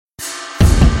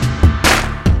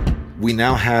We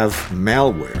now have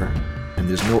malware, and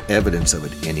there's no evidence of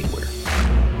it anywhere.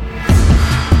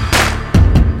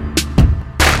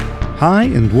 Hi,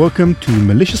 and welcome to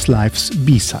Malicious Life's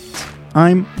B-Sides.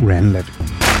 I'm Ran Levy.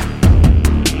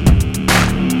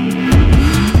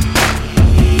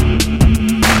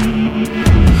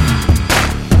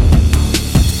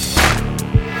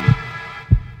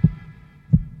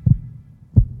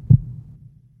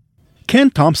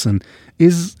 Ken Thompson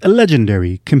is a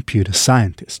legendary computer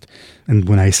scientist. And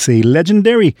when I say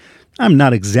legendary, I'm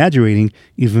not exaggerating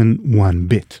even one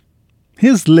bit.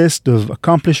 His list of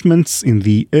accomplishments in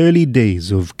the early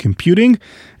days of computing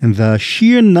and the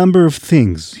sheer number of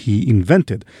things he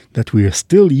invented that we are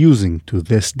still using to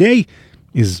this day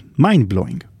is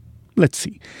mind-blowing. Let's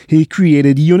see. He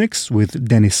created Unix with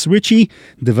Dennis Ritchie,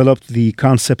 developed the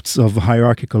concepts of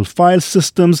hierarchical file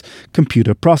systems,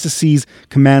 computer processes,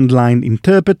 command line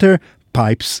interpreter,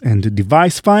 pipes, and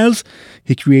device files.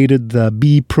 He created the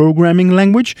B programming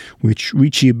language, which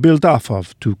Ritchie built off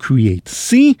of to create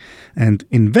C, and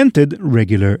invented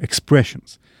regular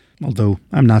expressions. Although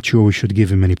I'm not sure we should give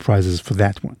him any prizes for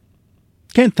that one.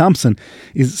 Ken Thompson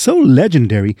is so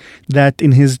legendary that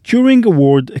in his Turing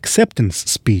Award acceptance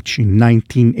speech in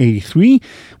 1983,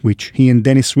 which he and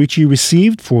Dennis Ritchie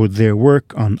received for their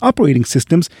work on operating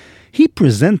systems, he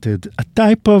presented a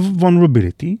type of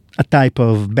vulnerability, a type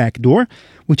of backdoor,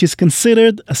 which is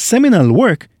considered a seminal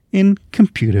work in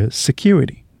computer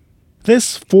security.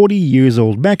 This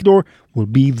 40-years-old backdoor will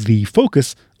be the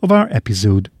focus of our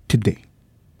episode today.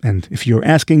 And if you're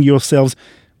asking yourselves,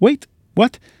 wait,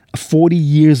 what? A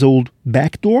 40-years-old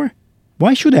backdoor?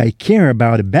 Why should I care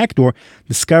about a backdoor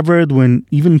discovered when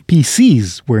even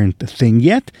PCs weren't a thing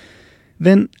yet?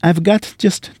 Then I've got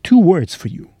just two words for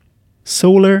you.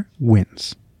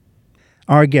 SolarWinds.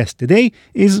 Our guest today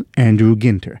is Andrew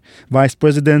Ginter, Vice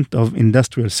President of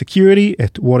Industrial Security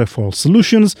at Waterfall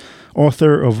Solutions,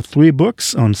 author of 3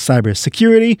 books on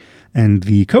cybersecurity, and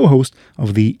the co-host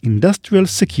of the Industrial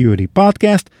Security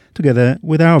Podcast, together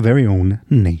with our very own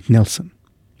Nate Nelson.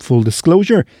 Full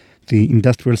disclosure, the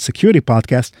Industrial Security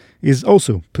Podcast is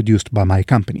also produced by my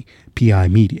company, PI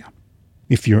Media.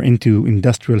 If you're into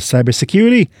industrial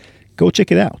cybersecurity, go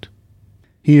check it out.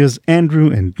 Here's Andrew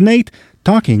and Nate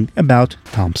talking about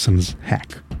Thompson's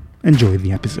hack. Enjoy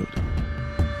the episode.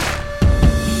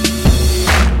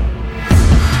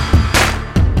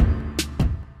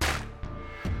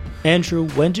 Andrew,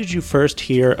 when did you first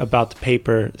hear about the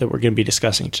paper that we're going to be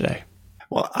discussing today?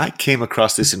 Well, I came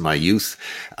across this in my youth.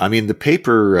 I mean, the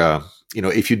paper,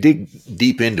 if you dig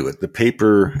deep into it, the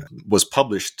paper was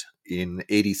published in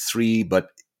 83, but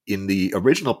in the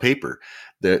original paper,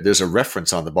 there's a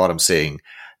reference on the bottom saying,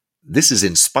 this is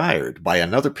inspired by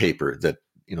another paper that,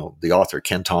 the author,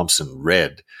 Ken Thompson,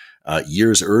 read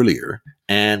years earlier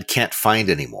and can't find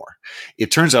anymore.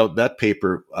 It turns out that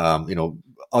paper,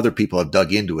 other people have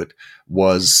dug into it,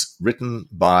 was written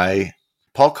by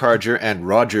Paul Carger and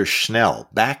Roger Schnell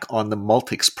back on the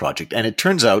Multics project. And it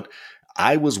turns out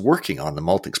I was working on the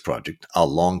Multics project a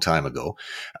long time ago,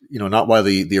 not while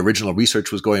the original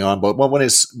research was going on, but when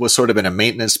it was sort of in a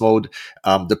maintenance mode.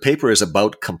 The paper is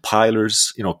about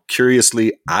compilers.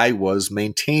 Curiously, I was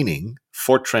maintaining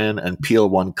Fortran and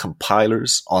PL1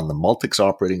 compilers on the Multics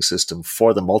operating system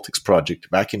for the Multics project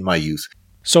back in my youth.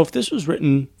 So if this was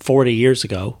written 40 years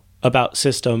ago about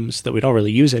systems that we don't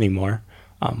really use anymore,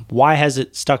 why has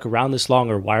it stuck around this long,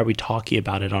 or why are we talking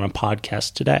about it on a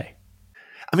podcast today?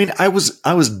 I mean, I was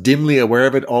dimly aware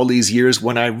of it all these years.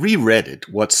 When I reread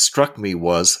it, what struck me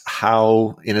was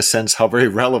how very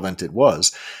relevant it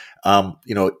was. I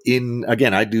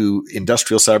do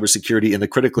industrial cybersecurity in the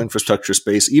critical infrastructure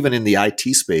space, even in the IT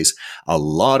space. A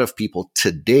lot of people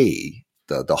today,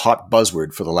 the hot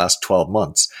buzzword for the last 12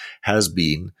 months has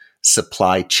been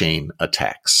supply chain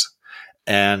attacks.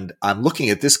 And I'm looking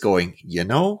at this going,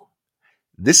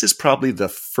 this is probably the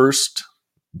first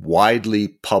widely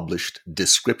published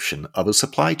description of a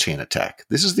supply chain attack.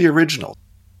 This is the original.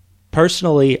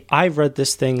 Personally, I've read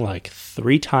this thing like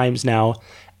 3 times now,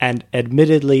 and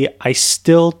admittedly, I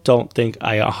still don't think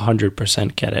I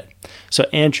 100% get it. So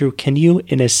Andrew, can you,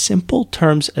 in as simple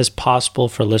terms as possible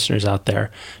for listeners out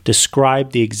there,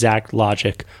 describe the exact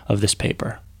logic of this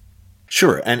paper?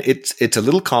 Sure, and it's a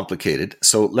little complicated.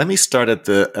 So let me start at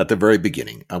the very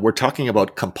beginning. We're talking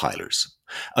about compilers.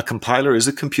 A compiler is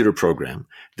a computer program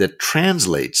that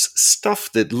translates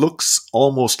stuff that looks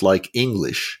almost like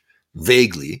English,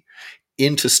 vaguely,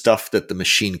 into stuff that the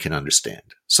machine can understand.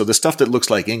 So the stuff that looks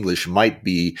like English might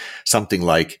be something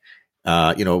like,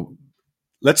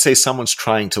 let's say someone's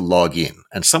trying to log in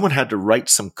and someone had to write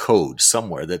some code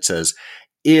somewhere that says,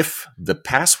 if the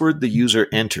password the user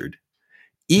entered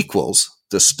equals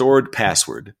the stored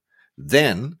password,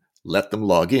 then let them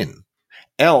log in.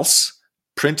 Else,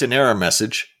 print an error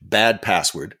message, bad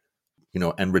password,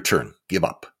 and return, give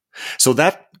up. So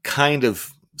that kind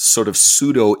of sort of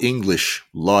pseudo-English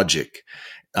logic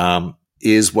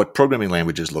is what programming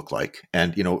languages look like.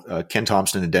 And, Ken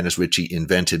Thompson and Dennis Ritchie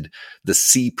invented the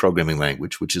C programming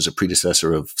language, which is a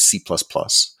predecessor of C++.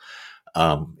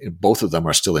 Both of them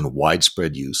are still in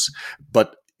widespread use.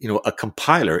 But, a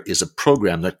compiler is a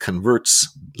program that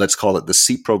converts, let's call it the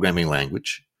C programming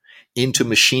language, into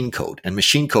machine code. And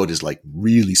machine code is like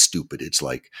really stupid. It's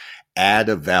like add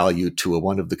a value to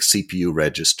one of the CPU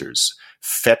registers,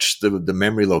 fetch the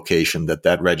memory location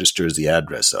that register is the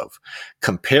address of,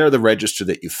 compare the register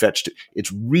that you fetched.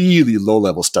 It's really low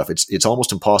level stuff. It's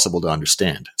almost impossible to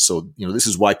understand. So, this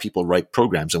is why people write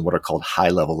programs in what are called high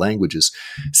level languages.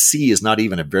 C is not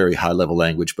even a very high level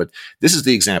language, but this is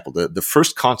the example. The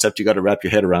first concept you got to wrap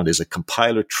your head around is a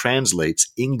compiler translates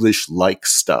English-like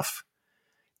stuff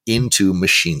into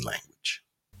machine language.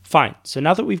 Fine. So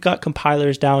now that we've got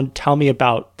compilers down, tell me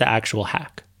about the actual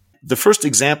hack. The first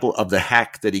example of the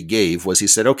hack that he gave was he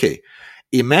said, okay,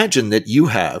 imagine that you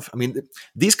have,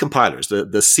 these compilers,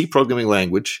 the C programming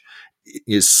language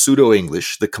is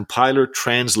pseudo-English. The compiler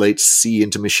translates C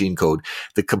into machine code.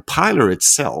 The compiler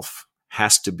itself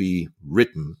has to be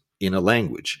written in a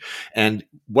language. And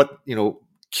what,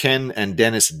 Ken and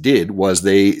Dennis did was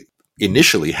they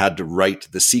initially had to write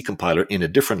the C compiler in a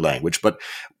different language. But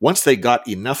once they got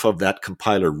enough of that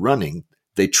compiler running,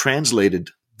 they translated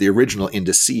the original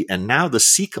into C. And now the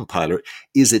C compiler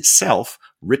is itself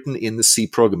written in the C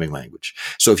programming language.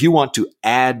 So if you want to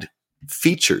add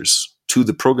features to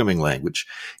the programming language,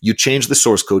 you change the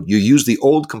source code, you use the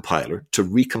old compiler to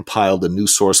recompile the new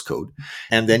source code,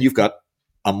 and then you've got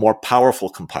a more powerful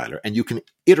compiler. And you can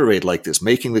iterate like this,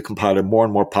 making the compiler more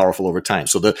and more powerful over time.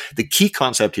 So the key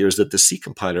concept here is that the C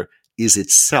compiler is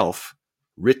itself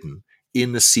written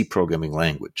in the C programming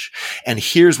language. And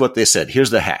here's what they said. Here's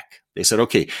the hack. They said,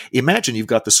 okay, imagine you've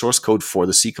got the source code for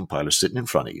the C compiler sitting in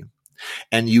front of you,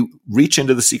 and you reach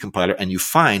into the C compiler and you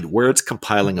find where it's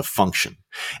compiling a function.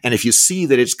 And if you see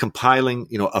that it's compiling,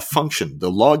 a function, the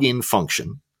login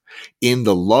function in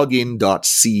the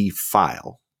login.c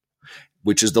file,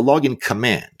 which is the login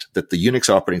command that the Unix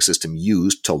operating system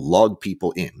used to log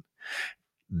people in,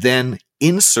 then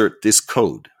insert this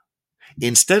code.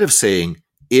 Instead of saying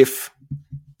if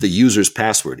the user's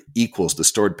password equals the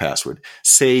stored password,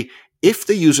 say if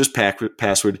the user's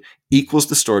password equals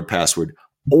the stored password,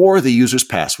 or the user's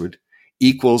password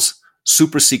equals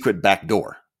super secret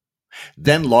backdoor.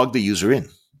 Then log the user in,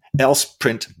 else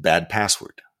print bad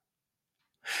password.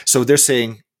 So they're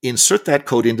saying insert that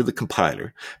code into the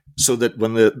compiler so that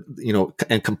when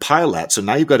and compile that. So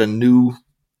now you've got a new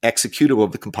executable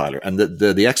of the compiler, and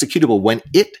the executable, when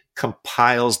it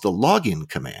compiles the login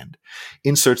command,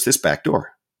 inserts this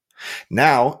backdoor.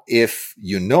 Now, if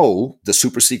you know the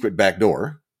super secret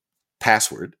backdoor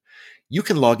password, you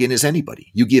can log in as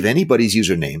anybody. You give anybody's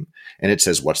username and it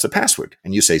says, what's the password?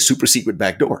 And you say super secret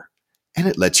backdoor, and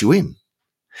it lets you in.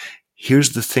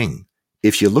 Here's the thing.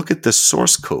 If you look at the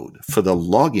source code for the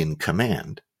login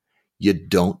command, you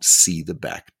don't see the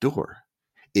backdoor.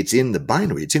 It's in the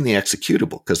binary. It's in the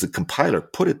executable because the compiler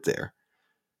put it there.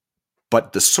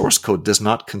 But the source code does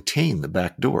not contain the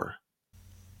backdoor.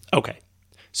 Okay.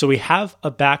 So we have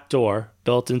a backdoor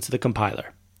built into the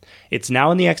compiler. It's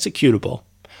now in the executable.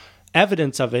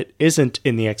 Evidence of it isn't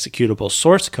in the executable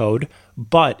source code,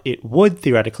 but it would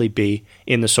theoretically be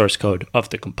in the source code of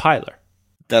the compiler.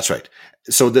 That's right.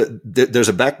 So there's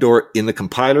a backdoor in the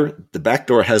compiler. The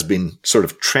backdoor has been sort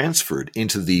of transferred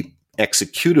into the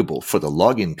executable for the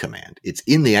login command. It's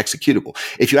in the executable.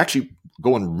 If you actually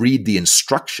go and read the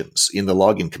instructions in the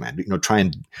login command, try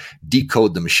and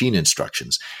decode the machine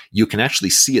instructions, you can actually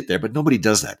see it there, but nobody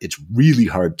does that. It's really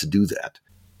hard to do that.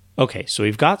 Okay, so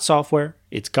we've got software,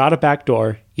 it's got a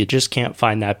backdoor, you just can't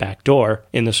find that backdoor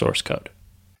in the source code.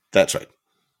 That's right.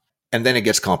 And then it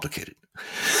gets complicated.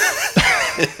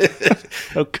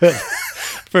 Oh, good.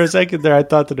 For a second there, I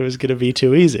thought that it was going to be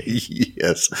too easy.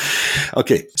 Yes.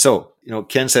 Okay, so,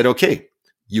 Ken said, okay,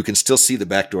 you can still see the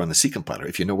backdoor on the C compiler.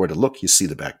 If you know where to look, you see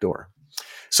the backdoor.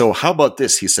 So how about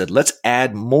this? He said, let's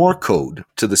add more code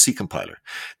to the C compiler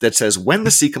that says when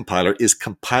the C compiler is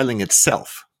compiling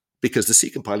itself, because the C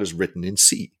compiler is written in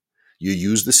C, you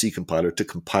use the C compiler to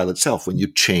compile itself when you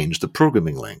change the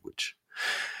programming language.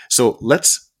 So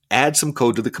let's add some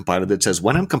code to the compiler that says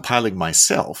when I'm compiling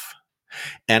myself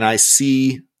and I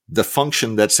see the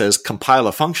function that says compile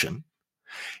a function,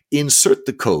 insert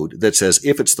the code that says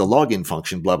if it's the login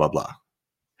function, blah, blah, blah.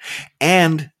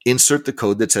 and insert the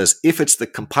code that says, if it's the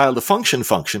compile the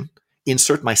function,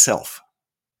 insert myself.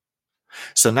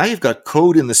 So now you've got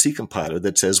code in the C compiler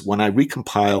that says, when I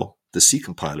recompile the C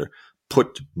compiler,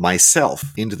 put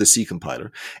myself into the C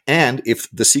compiler. And if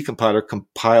the C compiler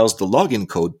compiles the login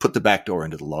code, put the backdoor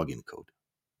into the login code.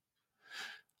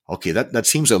 Okay, that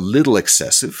seems a little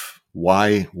excessive.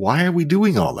 Why are we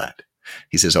doing all that?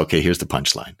 He says, okay, here's the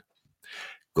punchline.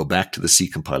 Go back to the C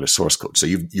compiler source code. So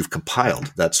you've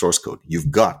compiled that source code.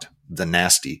 You've got the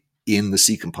nasty in the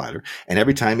C compiler. And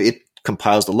every time it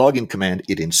compiles the login command,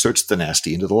 it inserts the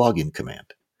nasty into the login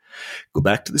command. Go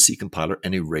back to the C compiler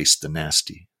and erase the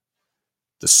nasty.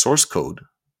 The source code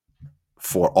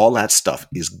for all that stuff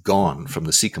is gone from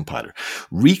the C compiler.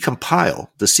 Recompile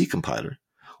the C compiler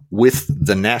with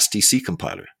the nasty C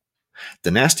compiler.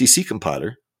 The nasty C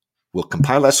compiler will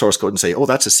compile that source code and say, oh,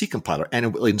 that's a C compiler, and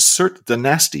it will insert the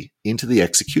nasty into the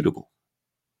executable.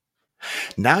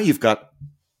 Now you've got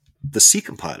the C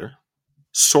compiler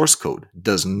source code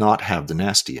does not have the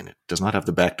nasty in it, does not have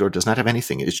the backdoor, does not have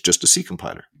anything. It's just a C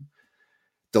compiler.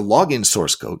 The login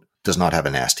source code does not have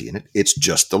a nasty in it. It's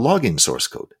just the login source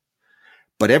code.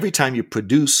 But every time you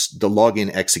produce the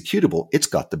login executable, it's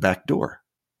got the backdoor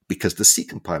because the C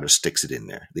compiler sticks it in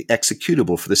there, the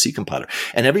executable for the C compiler.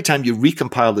 And every time you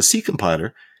recompile the C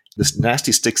compiler, this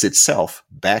nasty sticks itself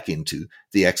back into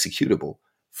the executable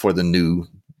for the new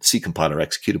C compiler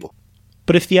executable.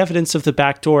 But if the evidence of the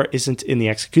backdoor isn't in the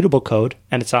executable code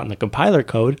and it's not in the compiler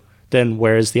code, then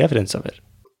where is the evidence of it?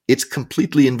 It's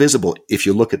completely invisible if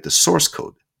you look at the source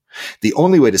code. The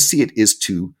only way to see it is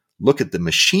to look at the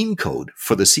machine code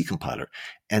for the C compiler.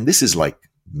 And this is like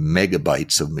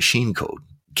megabytes of machine code.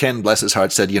 Ken, bless his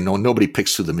heart, said, nobody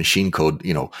picks through the machine code,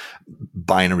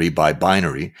 binary by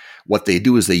binary. What they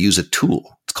do is they use a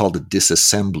tool. It's called a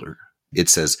disassembler. It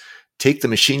says, take the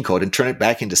machine code and turn it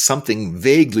back into something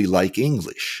vaguely like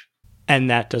English. And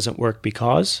that doesn't work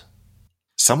because?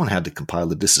 Someone had to compile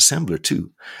the disassembler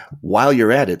too. While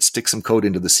you're at it, stick some code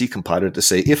into the C compiler to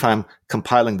say, if I'm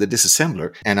compiling the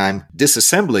disassembler and I'm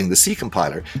disassembling the C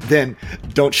compiler, then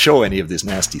don't show any of this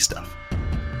nasty stuff.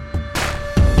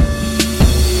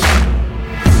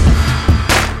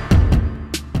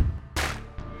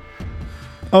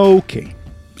 Okay,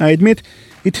 I admit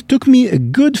it took me a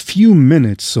good few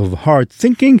minutes of hard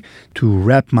thinking to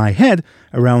wrap my head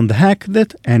around the hack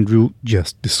that Andrew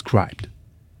just described.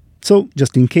 So,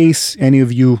 just in case any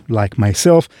of you, like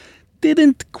myself,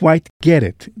 didn't quite get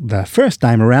it the first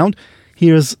time around,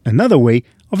 here's another way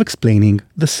of explaining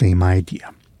the same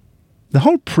idea. The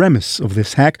whole premise of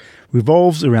this hack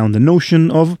revolves around the notion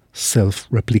of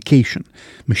self-replication,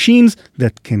 machines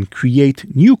that can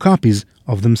create new copies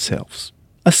of themselves.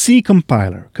 A C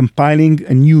compiler compiling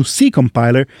a new C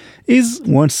compiler is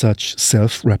one such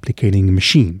self-replicating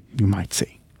machine, you might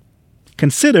say.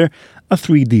 Consider a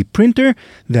 3D printer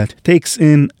that takes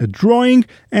in a drawing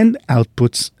and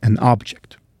outputs an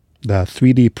object. The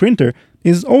 3D printer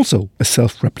is also a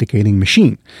self-replicating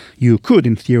machine. You could,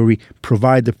 in theory,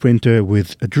 provide the printer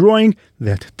with a drawing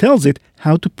that tells it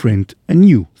how to print a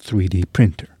new 3D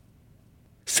printer.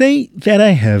 Say that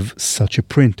I have such a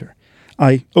printer.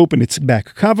 I open its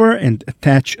back cover and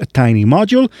attach a tiny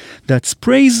module that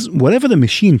sprays whatever the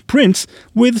machine prints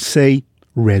with, say,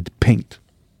 red paint.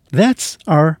 That's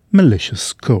our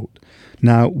malicious code.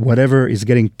 Now, whatever is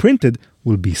getting printed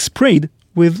will be sprayed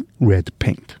with red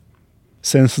paint.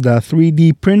 Since the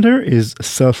 3D printer is a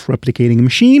self-replicating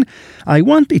machine, I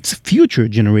want its future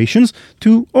generations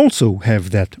to also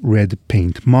have that red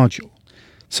paint module.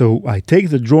 So I take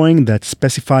the drawing that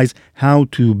specifies how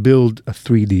to build a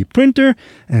 3D printer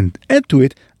and add to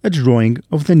it a drawing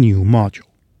of the new module.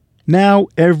 Now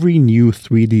every new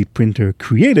 3D printer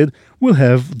created will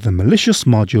have the malicious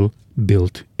module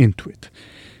built into it.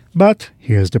 But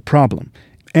here's the problem.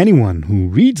 Anyone who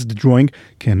reads the drawing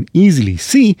can easily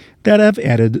see that I've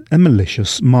added a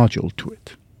malicious module to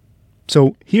it.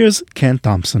 So here's Ken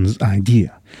Thompson's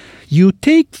idea. You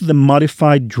take the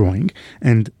modified drawing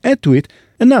and add to it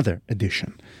another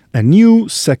addition, a new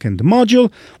second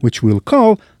module, which we'll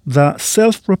call the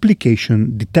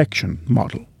self-replication detection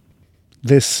module.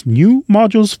 This new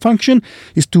module's function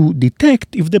is to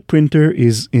detect if the printer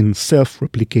is in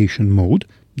self-replication mode,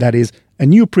 that is, a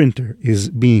new printer is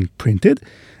being printed,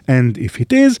 and if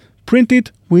it is, print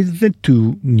it with the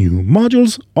two new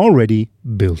modules already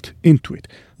built into it,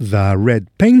 the red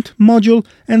paint module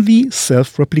and the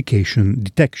self-replication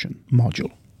detection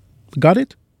module. Got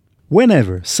it?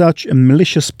 Whenever such a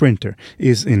malicious printer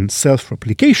is in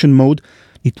self-replication mode,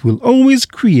 it will always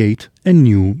create a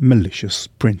new malicious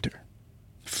printer.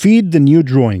 Feed the new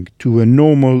drawing to a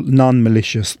normal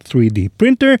non-malicious 3D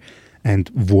printer, and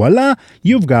voila,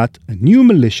 you've got a new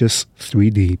malicious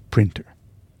 3D printer.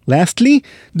 Lastly,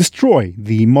 destroy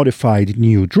the modified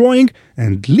new drawing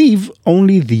and leave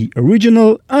only the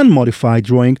original unmodified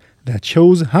drawing that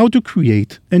shows how to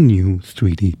create a new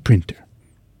 3D printer.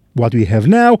 What we have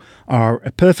now are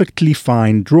a perfectly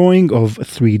fine drawing of a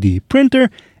 3D printer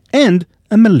and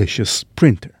a malicious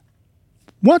printer.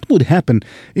 What would happen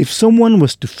if someone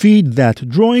was to feed that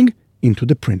drawing into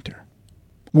the printer?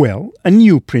 Well, a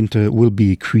new printer will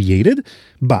be created,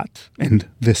 but, and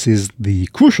this is the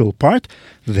crucial part,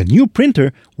 the new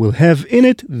printer will have in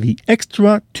it the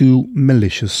extra 2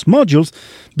 malicious modules,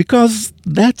 because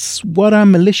that's what a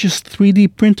malicious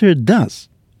 3D printer does.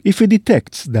 If it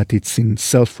detects that it's in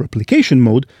self-replication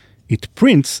mode, it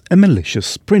prints a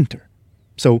malicious printer.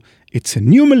 So it's a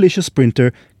new malicious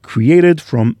printer created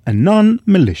from a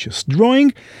non-malicious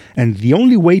drawing, and the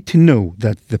only way to know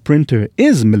that the printer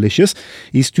is malicious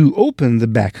is to open the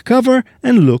back cover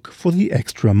and look for the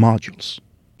extra modules.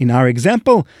 In our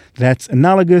example, that's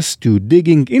analogous to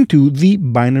digging into the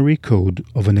binary code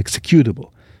of an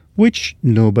executable, which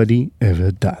nobody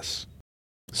ever does.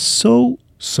 So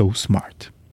smart.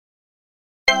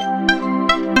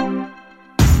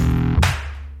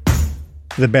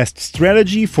 The best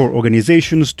strategy for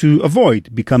organizations to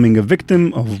avoid becoming a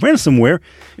victim of ransomware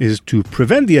is to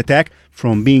prevent the attack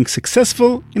from being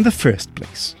successful in the first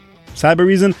place.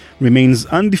 Cybereason remains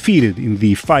undefeated in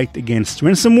the fight against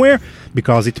ransomware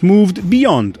because it moved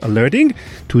beyond alerting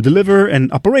to deliver an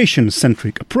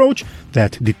operation-centric approach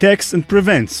that detects and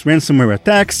prevents ransomware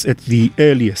attacks at the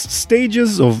earliest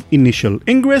stages of initial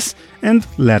ingress and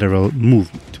lateral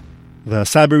movement. The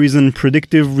Cybereason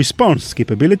predictive response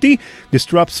capability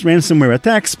disrupts ransomware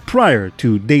attacks prior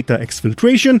to data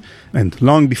exfiltration and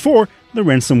long before the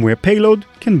ransomware payload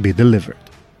can be delivered.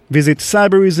 Visit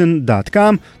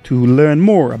cybereason.com to learn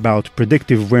more about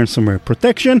predictive ransomware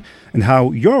protection and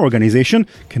how your organization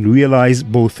can realize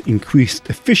both increased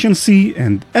efficiency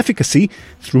and efficacy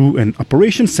through an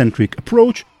operation-centric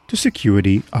approach to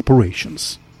security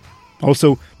operations.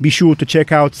 Also, be sure to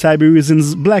check out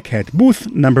Cybereason's Black Hat booth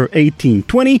number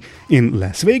 1820 in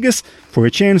Las Vegas for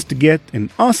a chance to get an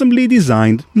awesomely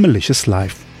designed Malicious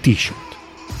Life t-shirt.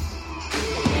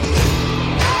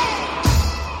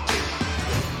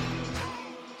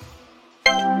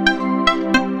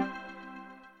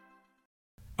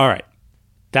 All right,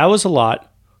 that was a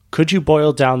lot. Could you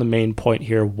boil down the main point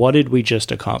here? What did we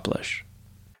just accomplish?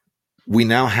 We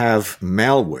now have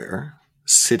malware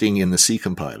sitting in the C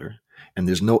compiler, and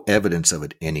there's no evidence of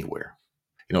it anywhere.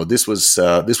 You know, this was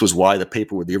why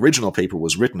the original paper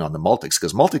was written on the Multics,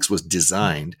 because Multics was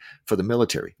designed for the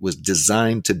military, was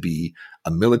designed to be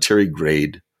a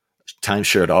military-grade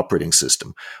time-shared operating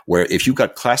system, where if you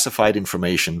got classified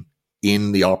information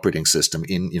in the operating system,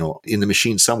 in the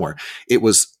machine somewhere, it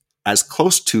was as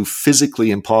close to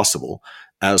physically impossible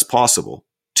as possible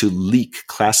to leak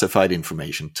classified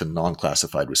information to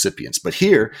non-classified recipients. But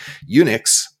here,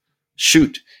 Unix,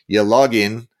 shoot, you log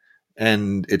in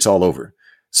and it's all over.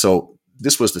 So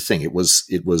this was the thing. It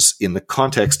was in the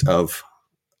context of,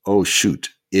 oh shoot,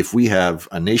 if we have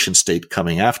a nation state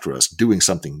coming after us, doing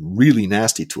something really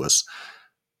nasty to us,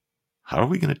 how are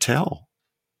we going to tell?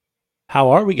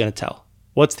 How are we going to tell?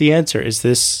 What's the answer? Is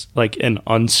this like an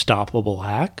unstoppable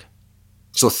hack?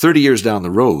 So 30 years down the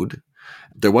road,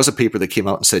 there was a paper that came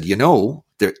out and said,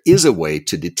 there is a way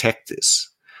to detect this,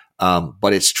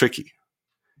 but it's tricky.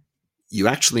 You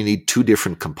actually need 2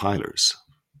 different compilers.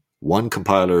 One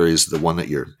compiler is the one that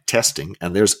you're testing,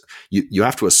 and you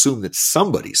have to assume that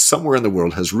somebody somewhere in the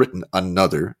world has written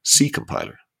another C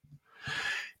compiler.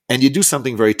 And you do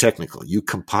something very technical. You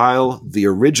compile the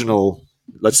original,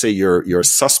 let's say your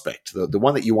suspect, the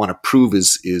one that you want to prove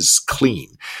is clean.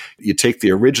 You take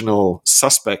the original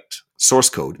suspect source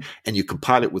code and you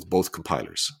compile it with both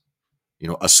compilers,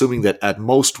 assuming that at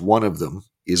most one of them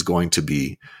is going to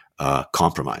be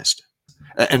compromised.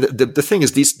 And the thing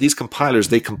is, these compilers,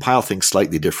 they compile things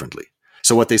slightly differently.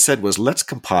 So what they said was, let's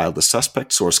compile the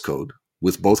suspect source code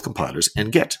with both compilers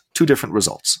and get 2 different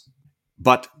results.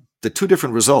 But the 2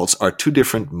 different results are 2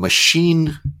 different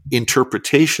machine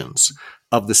interpretations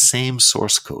of the same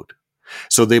source code.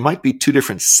 So they might be 2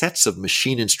 different sets of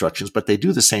machine instructions, but they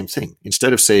do the same thing.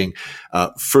 Instead of saying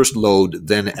first load,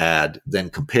 then add, then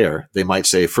compare, they might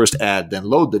say first add, then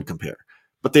load, then compare.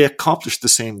 But they accomplish the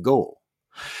same goal.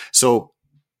 So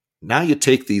now you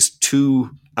take these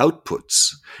 2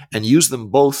 outputs and use them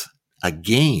both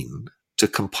again to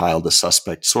compile the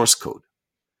suspect source code.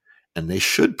 And they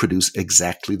should produce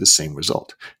exactly the same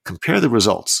result. Compare the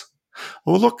results.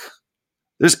 Oh, look,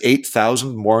 there's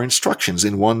 8,000 more instructions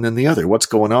in one than the other. What's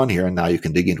going on here? And now you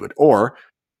can dig into it. Or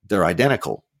they're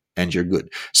identical, and you're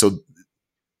good. So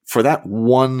for that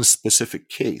one specific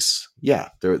case, yeah,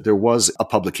 there was a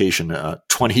publication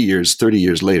 20 years, 30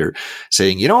 years later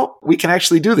saying, we can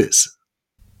actually do this.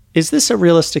 Is this a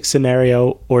realistic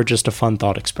scenario or just a fun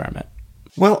thought experiment?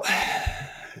 Well,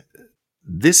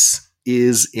 this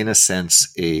is, in a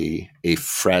sense, a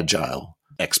fragile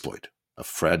exploit, a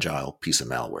fragile piece of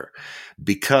malware,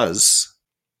 because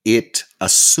it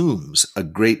assumes a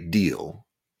great deal.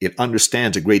 It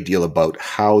understands a great deal about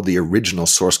how the original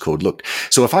source code looked.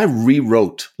 So if I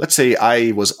rewrote, let's say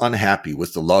I was unhappy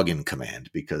with the login command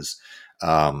because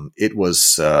it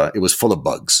was full of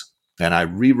bugs, and I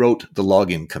rewrote the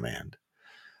login command.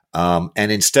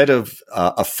 And instead of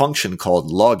a function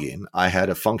called login, I had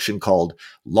a function called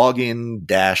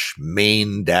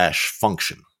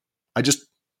login-main-function. I just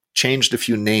changed a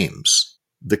few names.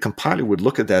 The compiler would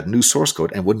look at that new source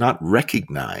code and would not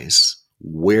recognize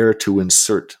where to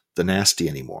insert the nasty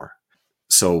anymore.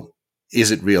 So is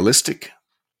it realistic?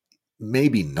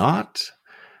 Maybe not.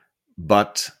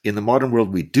 But in the modern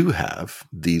world, we do have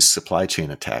these supply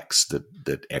chain attacks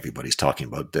that everybody's talking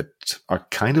about that are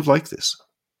kind of like this.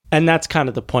 And that's kind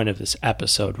of the point of this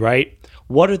episode, right?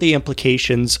 What are the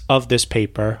implications of this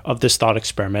paper, of this thought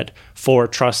experiment, for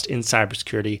trust in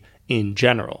cybersecurity in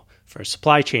general, for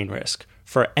supply chain risk,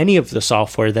 for any of the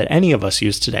software that any of us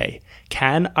use today?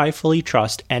 Can I fully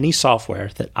trust any software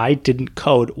that I didn't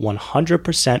code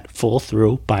 100% full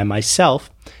through by myself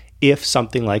if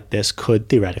something like this could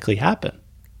theoretically happen?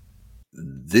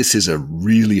 This is a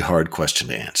really hard question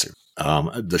to answer.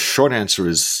 The short answer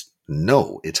is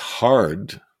no. It's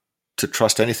hard to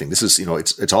trust anything. This is,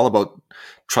 it's all about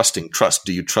trusting trust.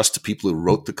 Do you trust the people who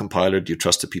wrote the compiler? Do you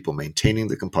trust the people maintaining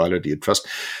the compiler?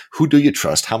 Who do you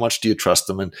trust? How much do you trust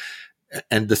them?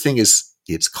 And the thing is,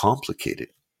 it's complicated.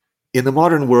 In the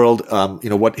modern world,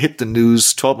 what hit the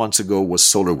news 12 months ago was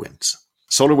SolarWinds.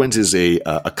 SolarWinds is a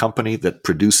company that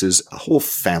produces a whole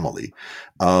family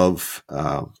of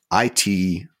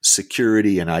IT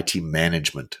security and IT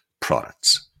management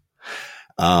products.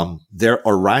 Their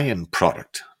Orion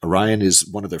product, Orion is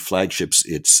one of their flagships.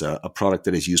 It's a product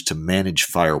that is used to manage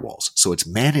firewalls. So it's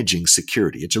managing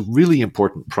security. It's a really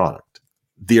important product.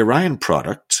 The Orion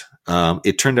product,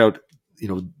 it turned out,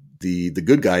 the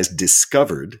good guys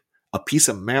discovered a piece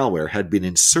of malware had been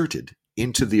inserted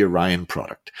into the Orion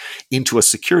product, into a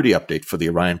security update for the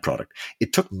Orion product.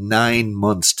 It took 9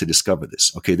 months to discover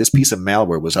this. Okay, this piece of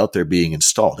malware was out there being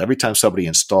installed. Every time somebody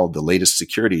installed the latest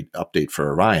security update for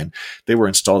Orion, they were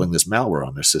installing this malware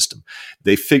on their system.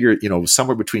 They figured,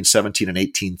 somewhere between 17 and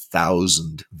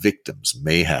 18,000 victims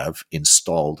may have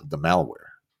installed the malware.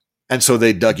 And so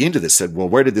they dug into this, said, well,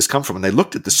 where did this come from? And they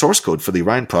looked at the source code for the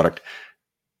Orion product,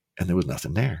 and there was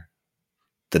nothing there.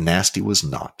 The nasty was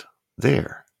not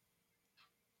there.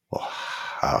 Well,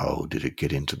 how did it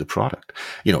get into the product?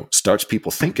 Starts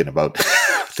people thinking about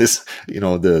this,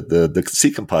 the C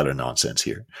compiler nonsense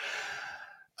here.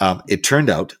 It turned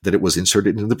out that it was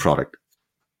inserted into the product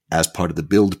as part of the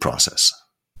build process.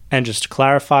 And just to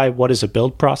clarify, what is a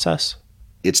build process?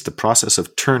 It's the process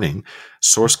of turning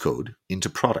source code into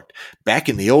product. Back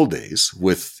in the old days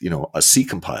with, a C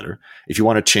compiler, if you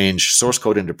want to change source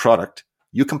code into product,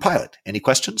 you compile it. Any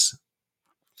questions?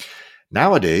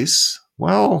 Nowadays,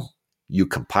 well, you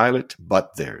compile it,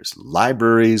 but there's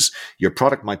libraries. Your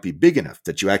product might be big enough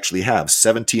that you actually have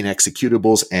 17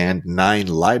 executables and 9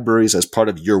 libraries as part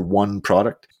of your one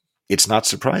product. It's not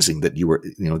surprising that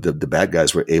the bad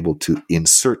guys were able to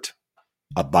insert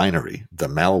a binary, the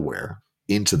malware,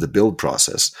 into the build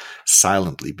process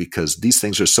silently, because these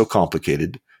things are so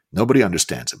complicated. Nobody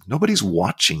understands them. Nobody's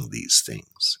watching these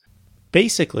things.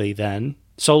 Basically, then,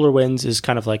 SolarWinds is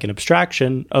kind of like an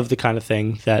abstraction of the kind of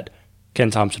thing that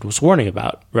Ken Thompson was warning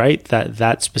about, right?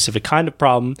 That specific kind of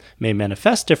problem may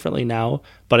manifest differently now,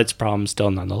 but it's a problem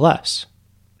still nonetheless.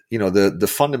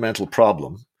 The fundamental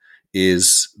problem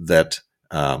is that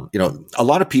a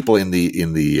lot of people in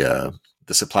the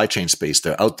supply chain space,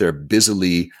 they're out there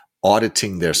busily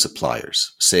auditing their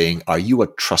suppliers, saying, "Are you a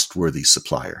trustworthy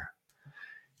supplier?"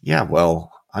 Yeah,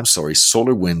 well, I'm sorry,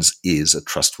 SolarWinds is a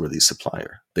trustworthy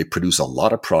supplier. They produce a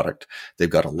lot of product. They've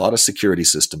got a lot of security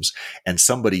systems, and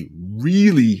somebody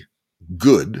really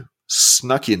good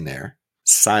snuck in there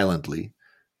silently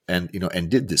and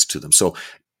did this to them. So,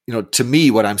 to me,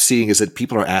 what I'm seeing is that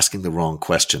people are asking the wrong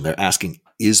question. They're asking,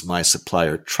 is my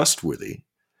supplier trustworthy?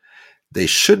 They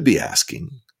should be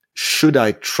asking, should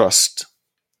I trust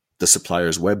the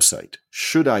supplier's website?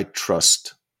 Should I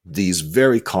trust these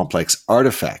very complex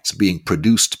artifacts being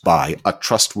produced by a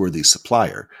trustworthy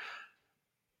supplier?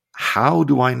 How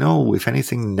do I know if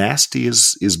anything nasty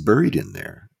is buried in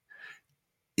there?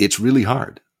 It's really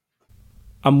hard.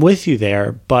 I'm with you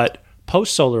there, but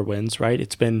post SolarWinds, right?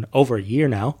 It's been over a year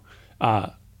now.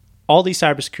 All these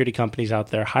cybersecurity companies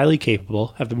out there, highly capable,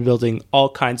 have been building all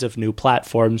kinds of new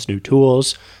platforms, new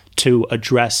tools to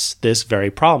address this very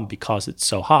problem because it's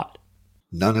so hot.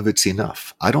 None of it's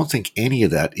enough. I don't think any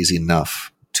of that is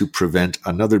enough to prevent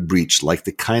another breach like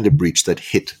the kind of breach that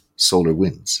hit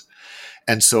SolarWinds.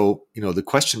 And so, the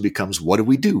question becomes, what do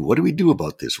we do? What do we do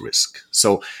about this risk?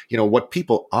 So, what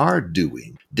people are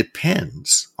doing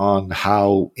depends on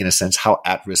how, in a sense, how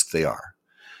at risk they are.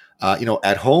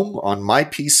 At home on my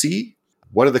PC,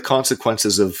 what are the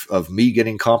consequences of me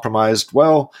getting compromised?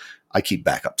 Well, I keep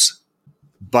backups.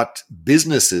 But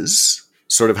businesses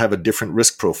sort of have a different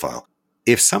risk profile.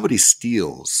 If somebody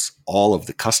steals all of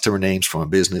the customer names from a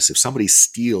business, if somebody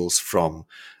steals from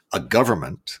a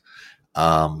government,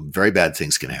 very bad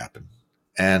things can happen.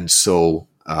 And so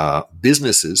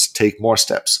businesses take more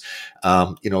steps.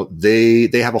 They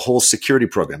have a whole security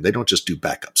program. They don't just do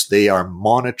backups. They are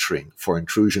monitoring for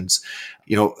intrusions.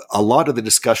 A lot of the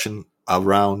discussion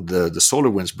around the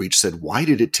SolarWinds breach said, why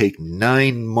did it take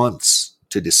 9 months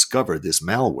to discover this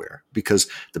malware? Because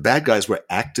the bad guys were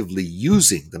actively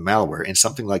using the malware in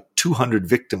something like 200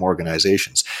 victim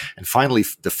organizations. And finally,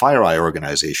 the FireEye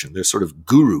organization, they're sort of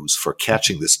gurus for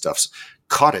catching this stuff,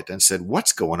 caught it and said,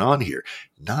 what's going on here?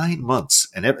 9 months.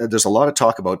 And there's a lot of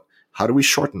talk about how do we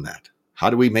shorten that? How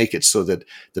do we make it so that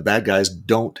the bad guys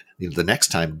don't, the next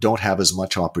time, don't have as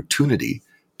much opportunity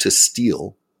to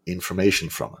steal information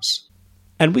from us?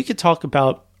 And we could talk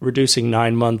about reducing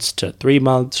 9 months to 3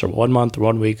 months or 1 month or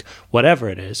 1 week, whatever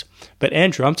it is. But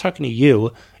Andrew, I'm talking to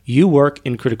you. You work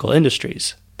in critical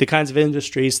industries, the kinds of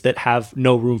industries that have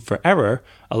no room for error,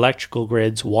 electrical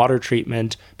grids, water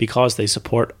treatment, because they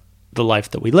support the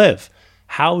life that we live.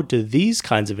 How do these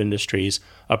kinds of industries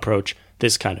approach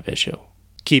this kind of issue,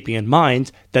 keeping in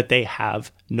mind that they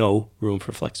have no room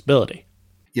for flexibility?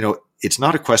 It's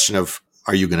not a question of,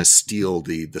 are you going to steal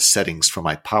the settings from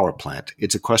my power plant?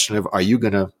 It's a question of, are you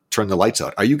going to turn the lights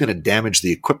out? Are you going to damage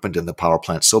the equipment in the power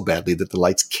plant so badly that the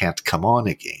lights can't come on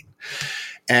again?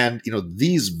 And,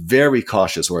 these very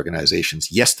cautious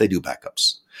organizations, yes, they do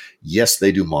backups. Yes,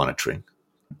 they do monitoring.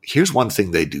 Here's one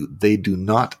thing they do. They do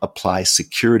not apply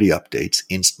security updates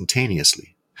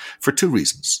instantaneously for 2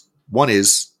 reasons. One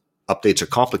is, updates are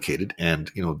complicated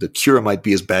and, the cure might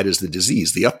be as bad as the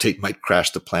disease. The update might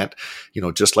crash the plant,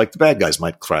 just like the bad guys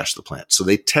might crash the plant. So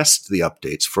they test the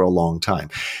updates for a long time.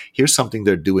 Here's something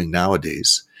they're doing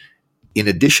nowadays. In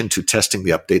addition to testing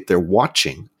the update, they're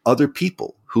watching other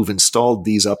people who've installed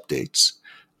these updates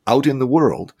out in the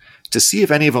world to see if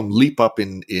any of them leap up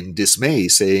in dismay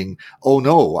saying, oh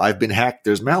no, I've been hacked.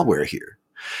 There's malware here.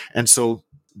 And so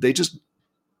they just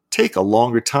take a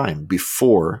longer time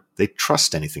before they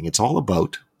trust anything. It's all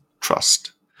about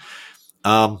trust.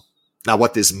 Now,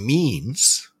 what this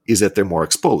means is that they're more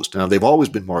exposed. Now, they've always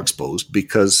been more exposed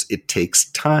because it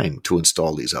takes time to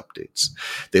install these updates.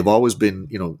 They've always been,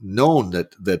 known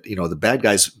that the bad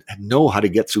guys know how to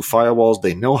get through firewalls.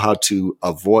 They know how to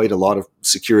avoid a lot of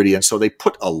security. And so they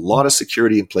put a lot of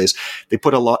security in place. They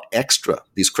put a lot extra.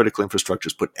 These critical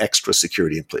infrastructures put extra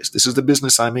security in place. This is the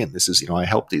business I'm in. This is, I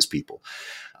help these people.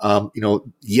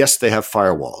 Yes, they have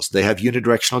firewalls. They have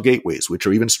unidirectional gateways, which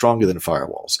are even stronger than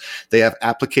firewalls. They have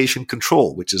application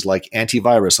control, which is like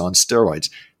antivirus on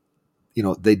steroids.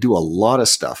 They do a lot of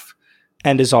stuff.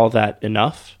 And is all that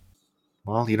enough?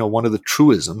 Well, one of the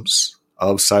truisms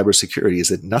of cybersecurity is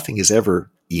that nothing is ever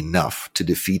enough to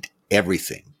defeat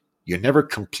everything. You're never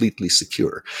completely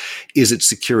secure. Is it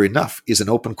secure enough is an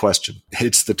open question.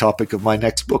 It's the topic of my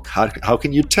next book. How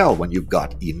can you tell when you've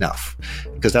got enough?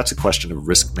 Because that's a question of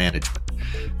risk management.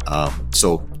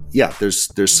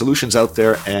 There's solutions out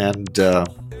there, and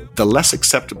the less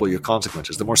acceptable your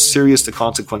consequences, the more serious the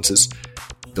consequences,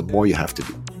 the more you have to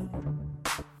do.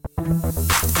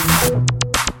 Oh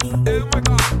my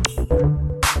God.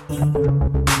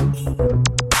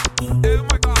 Oh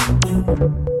my God.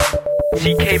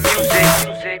 CK Music.